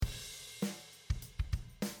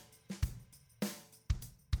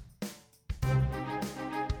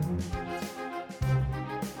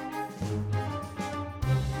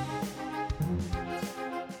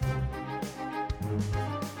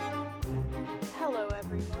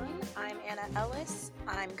Anna Ellis.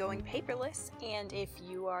 I'm going paperless, and if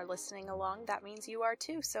you are listening along, that means you are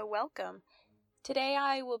too, so welcome. Today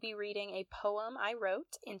I will be reading a poem I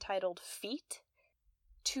wrote entitled Feet.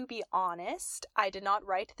 To be honest, I did not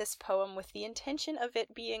write this poem with the intention of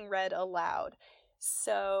it being read aloud,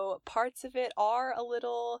 so parts of it are a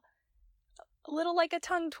little like a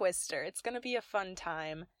tongue twister. It's going to be a fun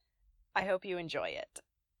time. I hope you enjoy it.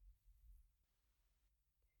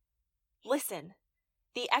 Listen.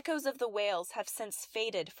 The echoes of the wails have since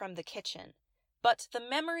faded from the kitchen, but the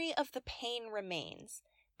memory of the pain remains,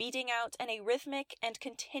 beating out in a rhythmic and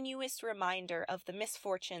continuous reminder of the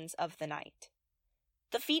misfortunes of the night.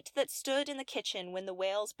 The feet that stood in the kitchen when the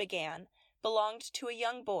wails began belonged to a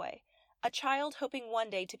young boy, a child hoping one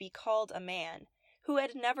day to be called a man, who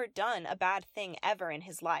had never done a bad thing ever in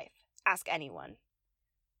his life. Ask anyone.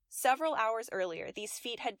 Several hours earlier, these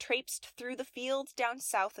feet had traipsed through the field down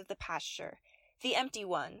south of the pasture, the empty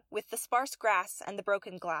one, with the sparse grass and the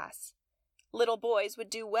broken glass. Little boys would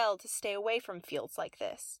do well to stay away from fields like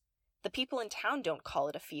this. The people in town don't call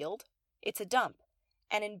it a field. It's a dump,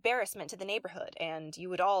 an embarrassment to the neighborhood, and you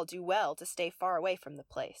would all do well to stay far away from the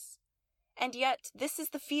place. And yet, this is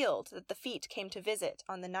the field that the feet came to visit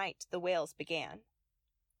on the night the wails began.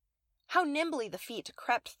 How nimbly the feet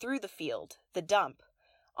crept through the field, the dump,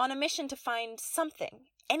 on a mission to find something,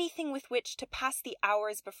 anything with which to pass the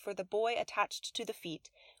hours before the boy attached to the feet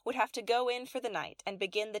would have to go in for the night and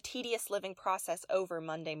begin the tedious living process over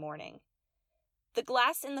Monday morning. The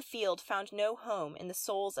glass in the field found no home in the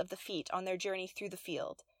soles of the feet on their journey through the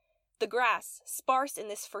field. The grass, sparse in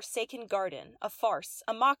this forsaken garden, a farce,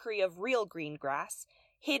 a mockery of real green grass,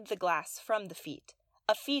 hid the glass from the feet,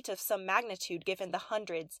 a feat of some magnitude given the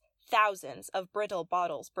hundreds, thousands of brittle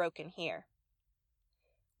bottles broken here.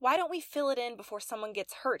 Why don't we fill it in before someone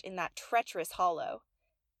gets hurt in that treacherous hollow?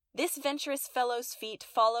 This venturous fellow's feet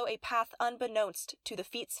follow a path unbeknownst to the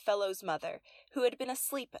feet's fellow's mother, who had been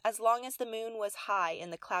asleep as long as the moon was high in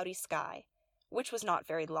the cloudy sky, which was not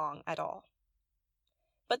very long at all.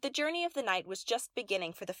 But the journey of the night was just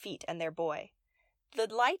beginning for the feet and their boy.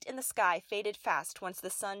 The light in the sky faded fast once the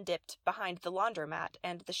sun dipped behind the laundromat,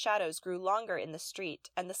 and the shadows grew longer in the street,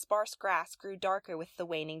 and the sparse grass grew darker with the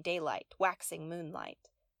waning daylight, waxing moonlight.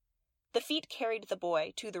 The feet carried the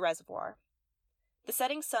boy to the reservoir. The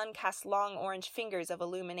setting sun cast long orange fingers of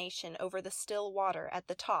illumination over the still water at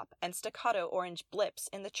the top and staccato orange blips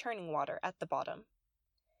in the churning water at the bottom.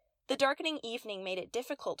 The darkening evening made it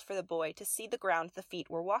difficult for the boy to see the ground the feet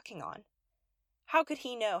were walking on. How could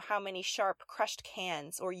he know how many sharp crushed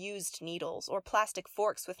cans, or used needles, or plastic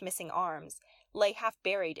forks with missing arms lay half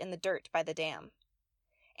buried in the dirt by the dam?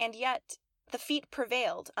 And yet, the feet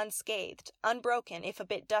prevailed, unscathed, unbroken if a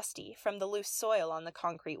bit dusty, from the loose soil on the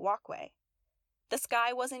concrete walkway. The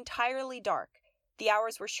sky was entirely dark, the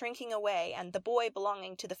hours were shrinking away, and the boy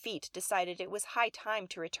belonging to the feet decided it was high time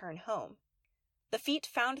to return home. The feet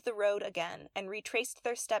found the road again, and retraced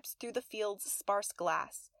their steps through the field's sparse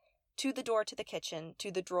glass, to the door to the kitchen,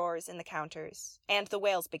 to the drawers in the counters, and the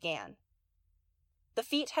wails began. The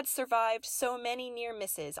feet had survived so many near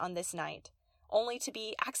misses on this night, only to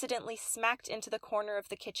be accidentally smacked into the corner of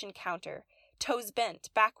the kitchen counter, toes bent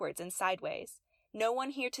backwards and sideways. No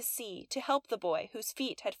one here to see, to help the boy whose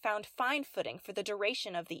feet had found fine footing for the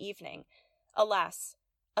duration of the evening. Alas,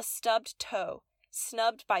 a stubbed toe,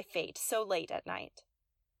 snubbed by fate so late at night.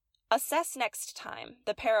 Assess next time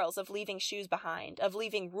the perils of leaving shoes behind, of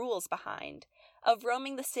leaving rules behind, of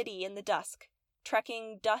roaming the city in the dusk,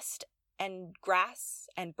 trekking dust and grass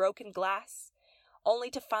and broken glass,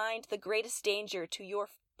 only to find the greatest danger to your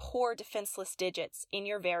poor defenseless digits in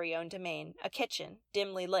your very own domain, a kitchen,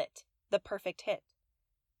 dimly lit, the perfect hit.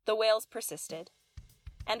 The wails persisted,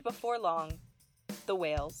 and before long, the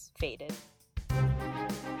wails faded.